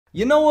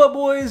You know what,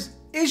 boys?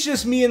 It's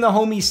just me and the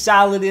homie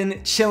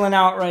Saladin chilling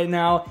out right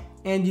now.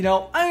 And you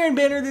know, Iron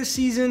Banner this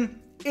season,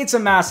 it's a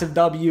massive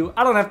W.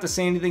 I don't have to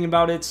say anything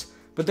about it.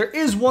 But there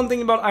is one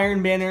thing about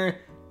Iron Banner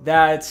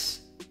that,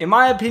 in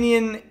my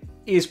opinion,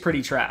 is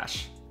pretty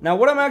trash. Now,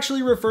 what I'm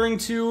actually referring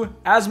to,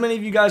 as many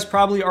of you guys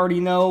probably already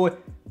know,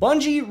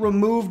 Bungie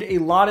removed a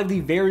lot of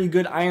the very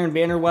good Iron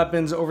Banner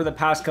weapons over the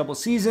past couple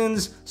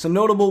seasons. Some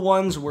notable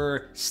ones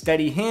were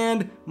Steady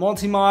Hand,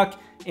 Multi-Mach,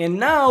 and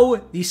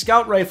now the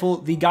Scout Rifle,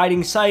 the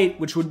Guiding Sight,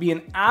 which would be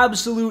an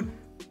absolute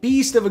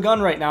beast of a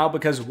gun right now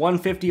because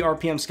 150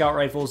 RPM Scout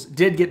Rifles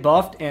did get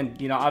buffed,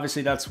 and you know,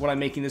 obviously that's what I'm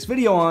making this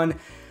video on.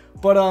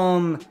 But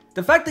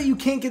the fact that you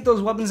can't get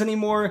those weapons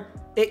anymore,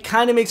 it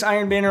kind of makes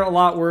Iron Banner a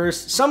lot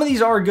worse. Some of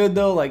these are good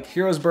though, like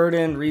Hero's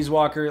Burden, Reese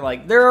Walker,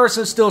 like there are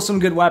still some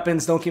good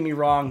weapons, don't get me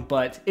wrong,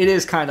 but it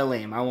is kind of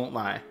lame, I won't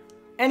lie.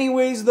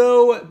 Anyways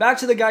though, back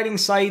to the Guiding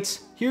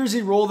Sights. Here's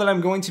the role that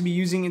I'm going to be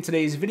using in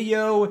today's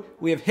video.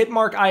 We have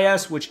Hitmark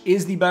IS, which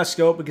is the best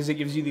scope because it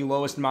gives you the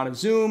lowest amount of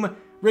zoom,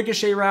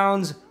 ricochet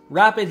rounds,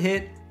 rapid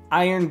hit,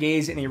 iron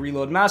gaze, and a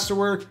reload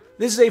masterwork.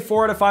 This is a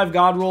 4 out of 5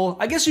 god roll.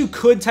 I guess you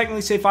could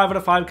technically say 5 out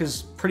of 5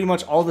 because pretty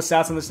much all the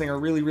stats on this thing are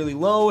really, really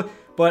low,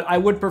 but I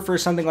would prefer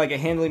something like a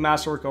handling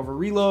masterwork over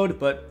reload,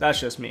 but that's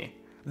just me.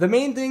 The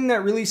main thing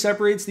that really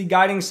separates the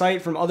Guiding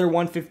Sight from other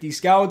 150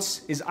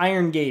 scouts is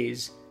Iron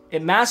Gaze.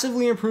 It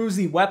massively improves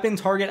the weapon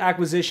target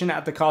acquisition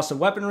at the cost of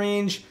weapon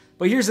range,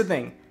 but here's the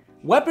thing.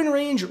 Weapon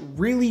range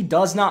really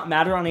does not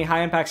matter on a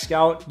high impact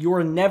scout. You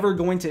are never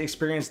going to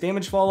experience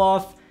damage fall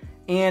off,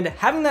 and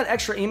having that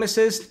extra aim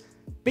assist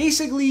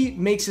basically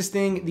makes this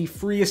thing the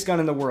freest gun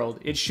in the world.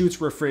 It shoots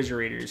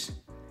refrigerators.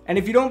 And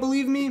if you don't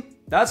believe me,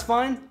 that's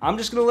fine. I'm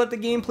just going to let the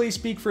gameplay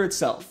speak for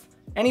itself.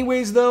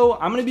 Anyways though,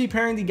 I'm going to be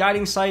pairing the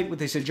Guiding Sight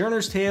with a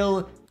Sojourner's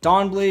Tale,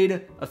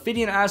 Dawnblade,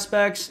 Ophidian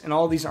Aspects, and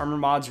all these armor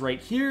mods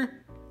right here.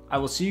 I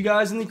will see you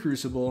guys in the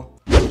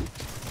Crucible.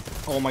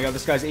 Oh my god,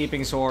 this guy's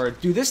aping so hard.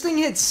 Dude, this thing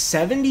hits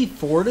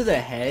 74 to the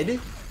head.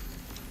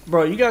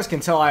 Bro, you guys can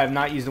tell I have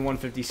not used the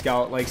 150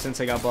 Scout like since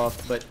I got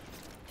buffed, but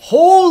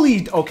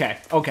holy, okay.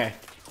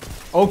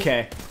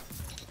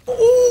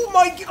 Oh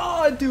my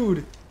god,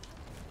 dude.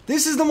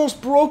 This is the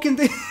most broken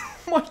thing.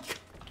 Oh my god.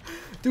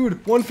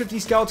 Dude, 150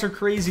 Scouts are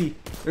crazy.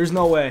 There's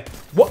no way.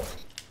 What?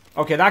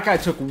 Okay, that guy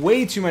took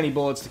way too many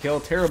bullets to kill.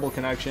 Terrible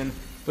connection.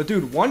 But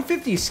dude,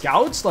 150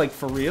 Scouts? Like,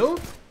 for real?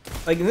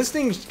 Like, and this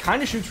thing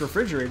kind of shoots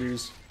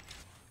refrigerators.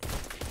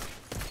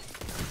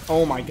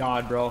 Oh my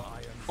god, bro.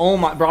 Oh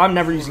my, bro, I'm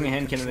never using a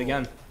hand cannon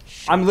again.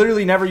 I'm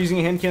literally never using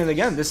a hand cannon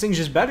again. This thing's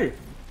just better.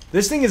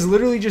 This thing is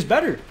literally just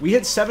better. We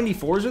hit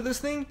 74s with this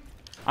thing.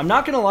 I'm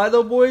not gonna lie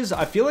though, boys.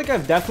 I feel like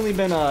I've definitely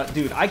been,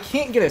 dude, I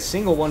can't get a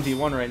single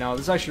 1v1 right now.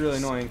 This is actually really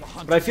annoying.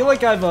 But I feel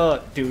like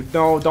I've, dude,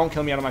 no, don't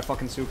kill me out of my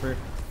fucking super.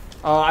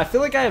 I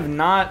feel like I have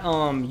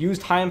not,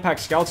 used high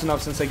impact scouts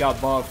enough since they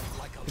got buffed.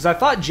 Because I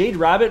thought Jade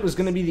Rabbit was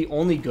gonna be the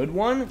only good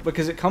one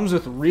because it comes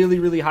with really,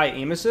 really high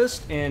aim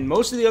assist. And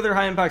most of the other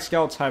high impact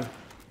scouts have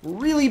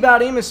really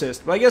bad aim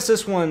assist. But I guess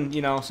this one,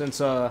 you know, since,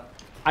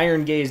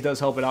 Iron Gaze does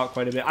help it out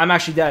quite a bit. I'm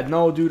actually dead.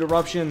 No, dude,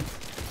 Eruption.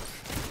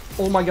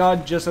 Oh my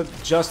god, just at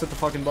the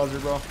fucking buzzer,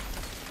 bro.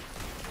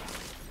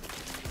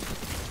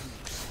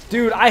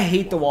 Dude, I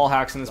hate the wall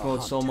hacks in this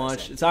mode so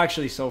much. It's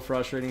actually so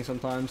frustrating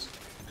sometimes.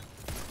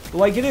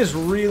 Like, it is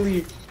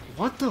really...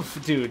 What the...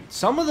 Dude,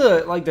 some of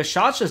the... Like, the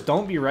shots just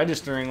don't be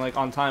registering, like,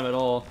 on time at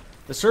all.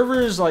 The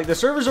servers, like, the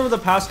servers over the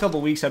past couple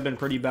weeks have been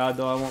pretty bad,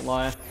 though, I won't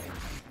lie.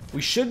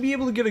 We should be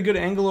able to get a good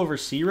angle over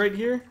C right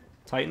here.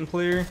 Titan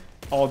player.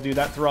 Oh, dude,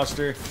 that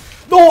thruster.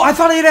 No, I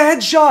thought I had a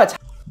headshot!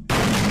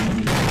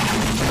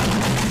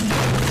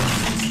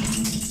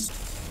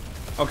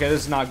 Okay,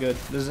 this is not good.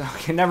 This is...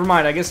 Okay, never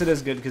mind. I guess it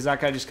is good, because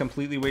that guy just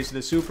completely wasted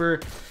a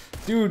super.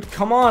 Dude,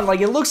 come on.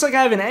 Like, it looks like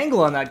I have an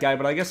angle on that guy,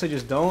 but I guess I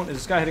just don't. Is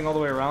this guy hitting all the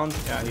way around?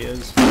 Yeah, he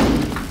is.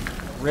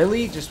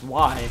 Really? Just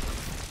why?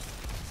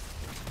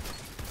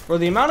 For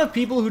the amount of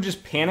people who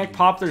just panic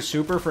pop their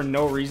super for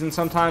no reason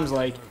sometimes,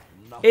 like...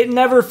 It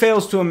never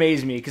fails to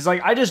amaze me, because,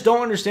 like, I just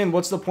don't understand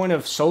what's the point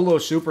of solo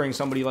supering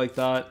somebody like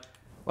that.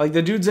 Like,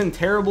 the dude's in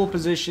terrible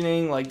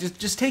positioning, like,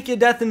 just take your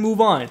death and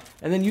move on.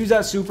 And then use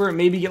that super and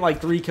maybe get,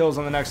 like, 3 kills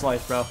on the next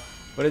life, bro.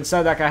 But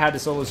instead, that guy had to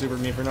solo super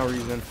me for no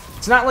reason.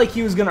 It's not like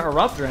he was gonna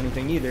erupt or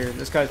anything, either.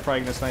 This guy's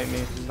probably gonna snipe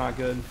me. He's not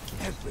good.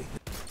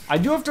 I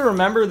do have to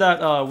remember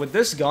that, with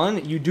this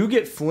gun, you do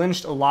get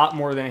flinched a lot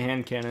more than a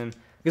hand cannon.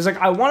 Because, like,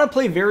 I want to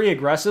play very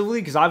aggressively,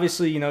 because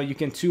obviously, you know, you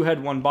can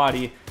 2-head one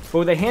body. But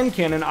with a hand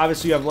cannon,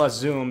 obviously you have less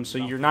zoom, so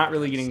you're not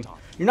really getting...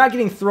 You're not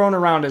getting thrown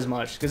around as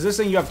much. Because this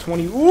thing, you have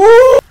 20...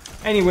 Ooh!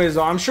 Anyways,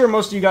 though, I'm sure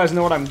most of you guys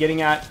know what I'm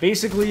getting at.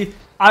 Basically,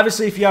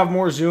 obviously, if you have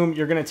more zoom,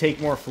 you're going to take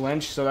more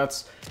flinch. So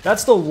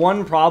that's the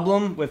one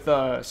problem with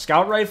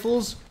scout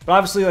rifles. But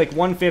obviously, like,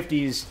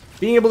 150s,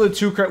 being able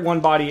to 2-crit one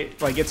body,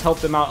 like, it's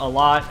helped them out a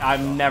lot.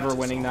 I'm never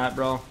winning that,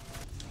 bro.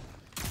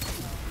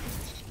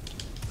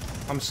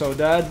 I'm so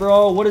dead,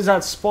 bro. What is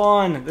that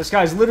spawn? This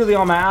guy's literally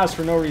on my ass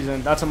for no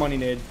reason. That's a money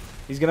nade.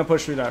 He's gonna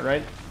push through that,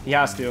 right? He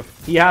has to.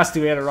 He has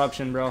to hit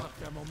eruption, bro.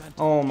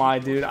 Oh my,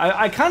 dude.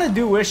 I kind of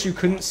do wish you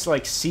couldn't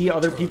like see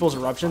other people's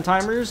eruption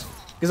timers,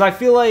 because I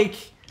feel like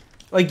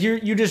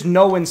you just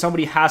know when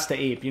somebody has to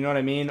ape, you know what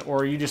I mean?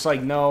 Or you just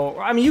like know.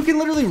 I mean, you can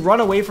literally run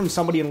away from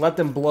somebody and let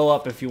them blow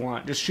up if you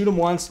want. Just shoot them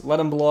once, let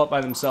them blow up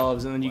by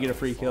themselves, and then you get a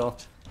free kill.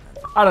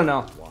 I don't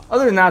know.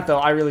 Other than that, though,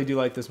 I really do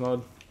like this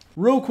mode.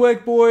 Real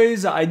quick,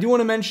 boys, I do want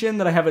to mention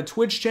that I have a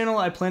Twitch channel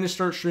I plan to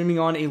start streaming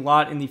on a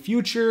lot in the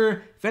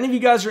future. If any of you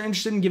guys are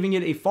interested in giving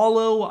it a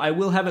follow, I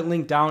will have it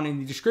linked down in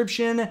the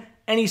description.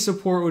 Any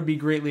support would be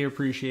greatly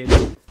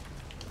appreciated.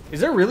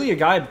 Is there really a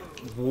guy?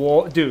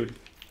 Whoa, dude.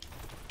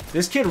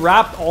 This kid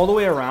wrapped all the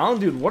way around?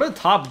 Dude, what a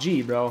top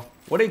G, bro.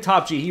 What a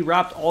top G. He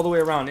wrapped all the way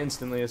around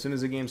instantly as soon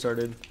as the game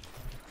started.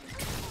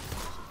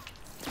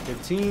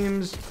 Good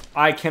teams.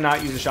 I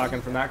cannot use a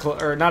shotgun from that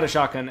close. Or not a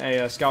shotgun,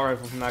 a scout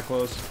rifle from that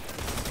close.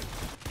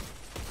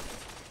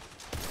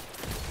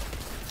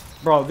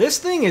 Bro, this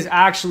thing is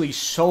actually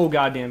so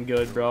goddamn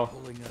good, bro.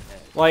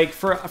 Like,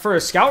 for a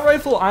scout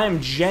rifle, I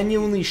am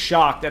genuinely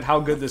shocked at how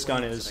good this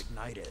gun is.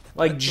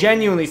 Like,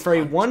 genuinely, for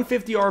a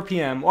 150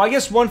 RPM. Well, I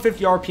guess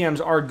 150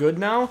 RPMs are good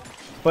now.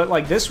 But,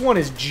 like, this one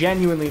is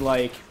genuinely,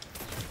 like...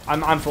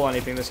 I'm full on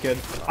aping this kid.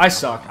 I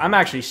suck. I'm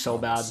actually so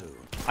bad.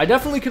 I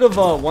definitely could have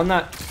won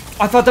that.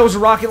 I thought that was a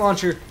rocket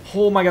launcher.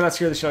 Oh my god, that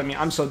scared the shit out of me.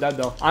 I'm so dead,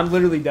 though. I'm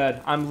literally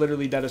dead. I'm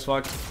literally dead as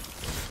fuck.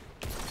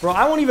 Bro,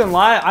 I won't even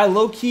lie. I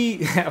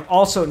low-key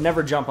also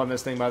never jump on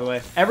this thing, by the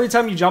way. Every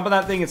time you jump on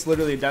that thing, it's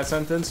literally a death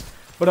sentence.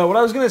 But what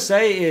I was going to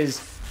say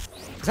is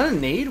that a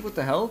nade? What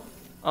the hell?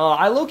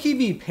 I low-key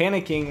be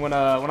panicking when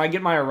I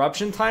get my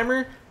eruption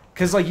timer.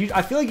 Because, like,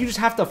 I feel like you just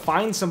have to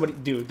find somebody.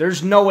 Dude,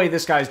 there's no way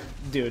this guy's...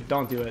 Dude,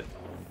 don't do it.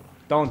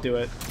 Don't do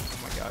it. Oh,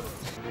 my God.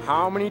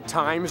 How many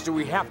times do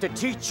we have to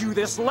teach you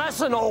this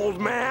lesson, old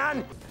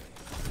man?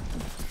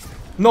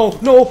 No,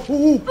 no,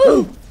 ooh,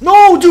 ooh.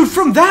 No, dude,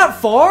 from that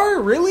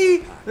far?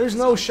 Really? There's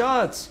no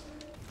shots.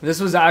 This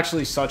was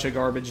actually such a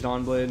garbage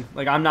Dawnblade.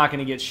 Like, I'm not going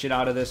to get shit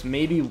out of this.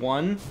 Maybe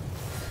one.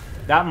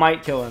 That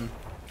might kill him.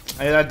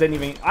 That didn't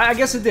even... I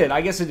guess it did.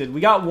 I guess it did.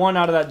 We got one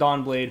out of that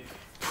Dawnblade.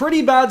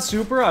 Pretty bad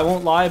super, I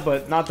won't lie,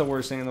 but not the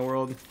worst thing in the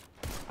world.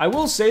 I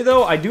will say,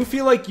 though, I do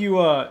feel like you're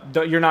not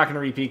going to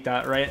repeat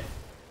that, right?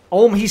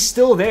 Oh, he's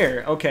still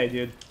there. Okay,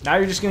 dude. Now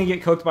you're just going to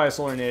get cooked by a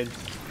solar nade.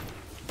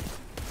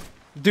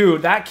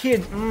 Dude, that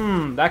kid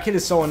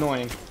is so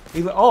annoying.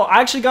 Oh,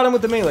 I actually got him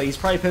with the melee. He's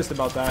probably pissed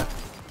about that.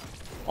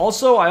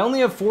 Also, I only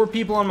have 4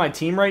 people on my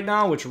team right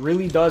now, which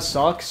really does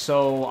suck.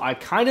 So I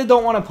kind of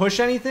don't want to push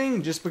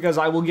anything, just because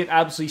I will get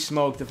absolutely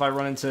smoked if I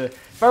run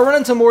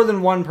into more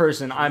than one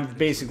person. I'm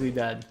basically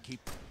dead.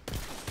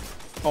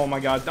 Oh my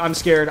god, I'm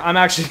scared. I'm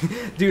actually,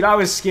 dude, I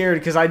was scared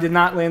because I did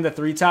not land the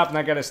 3-tap and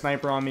I got a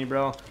sniper on me,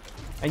 bro.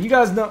 And you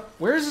guys know,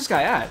 where is this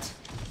guy at?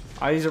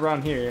 Oh, he's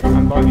around here.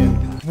 I'm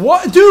bugging.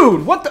 What?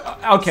 Dude, what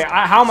the? Okay,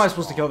 how am I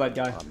supposed to kill that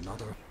guy?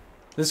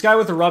 This guy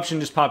with eruption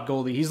just popped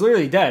Goldie. He's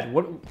literally dead.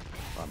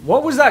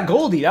 What was that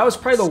Goldie? That was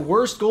probably the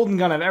worst golden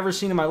gun I've ever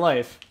seen in my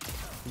life.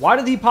 Why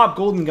did he pop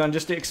golden gun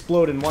just to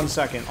explode in 1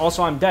 second?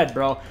 Also, I'm dead,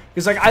 bro.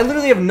 Because, like, I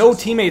literally have no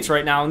teammates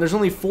right now, and there's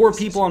only 4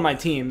 people on my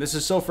team. This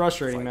is so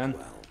frustrating, man.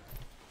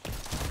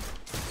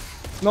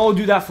 No,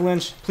 do that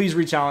flinch. Please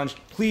re-challenge.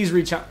 Please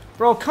re-challenge.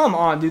 Bro, come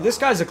on, dude. This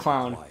guy's a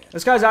clown.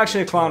 This guy's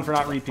actually a clown for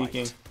not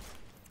re-peeking.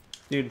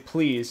 Dude,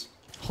 please.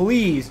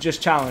 Please,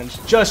 just challenge.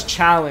 Just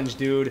challenge,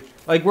 dude.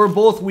 Like, we're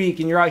both weak,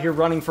 and you're out here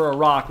running for a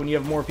rock when you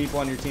have more people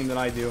on your team than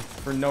I do.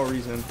 For no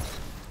reason.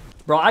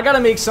 Bro, I gotta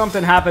make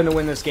something happen to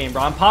win this game,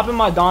 bro. I'm popping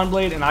my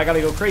Dawnblade, and I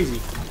gotta go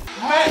crazy.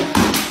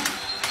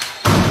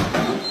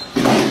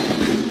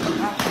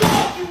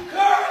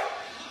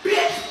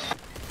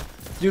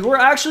 Dude, we're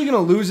actually gonna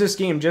lose this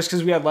game just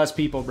because we had less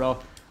people, bro.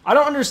 I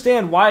don't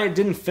understand why it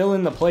didn't fill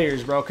in the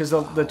players, bro, because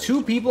the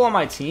 2 people on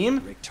my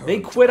team, they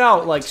quit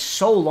out, like,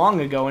 so long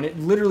ago, and it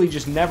literally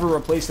just never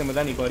replaced them with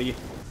anybody.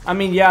 I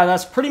mean, yeah,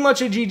 that's pretty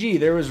much a GG.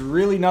 There was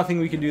really nothing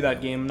we could do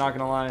that game, I'm not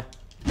gonna lie.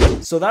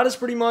 So that is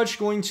pretty much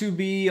going to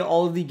be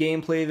all of the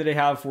gameplay that I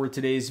have for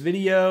today's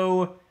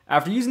video.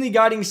 After using the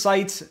guiding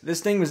sights,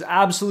 this thing was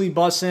absolutely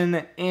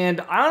bussin',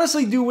 and I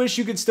honestly do wish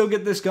you could still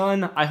get this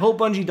gun. I hope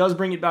Bungie does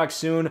bring it back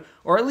soon,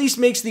 or at least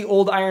makes the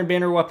old Iron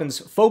Banner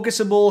weapons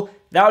focusable.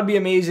 That would be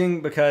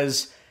amazing,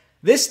 because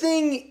this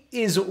thing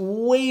is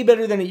way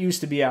better than it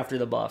used to be after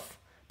the buff.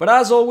 But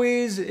as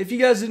always, if you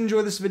guys did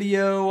enjoy this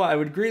video, I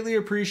would greatly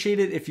appreciate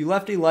it if you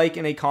left a like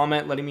and a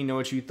comment letting me know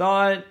what you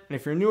thought. And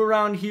if you're new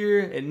around here,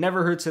 it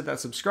never hurts to hit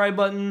that subscribe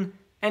button.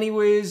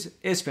 Anyways,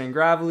 it's been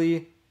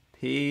Gravely.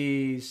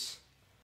 Peace.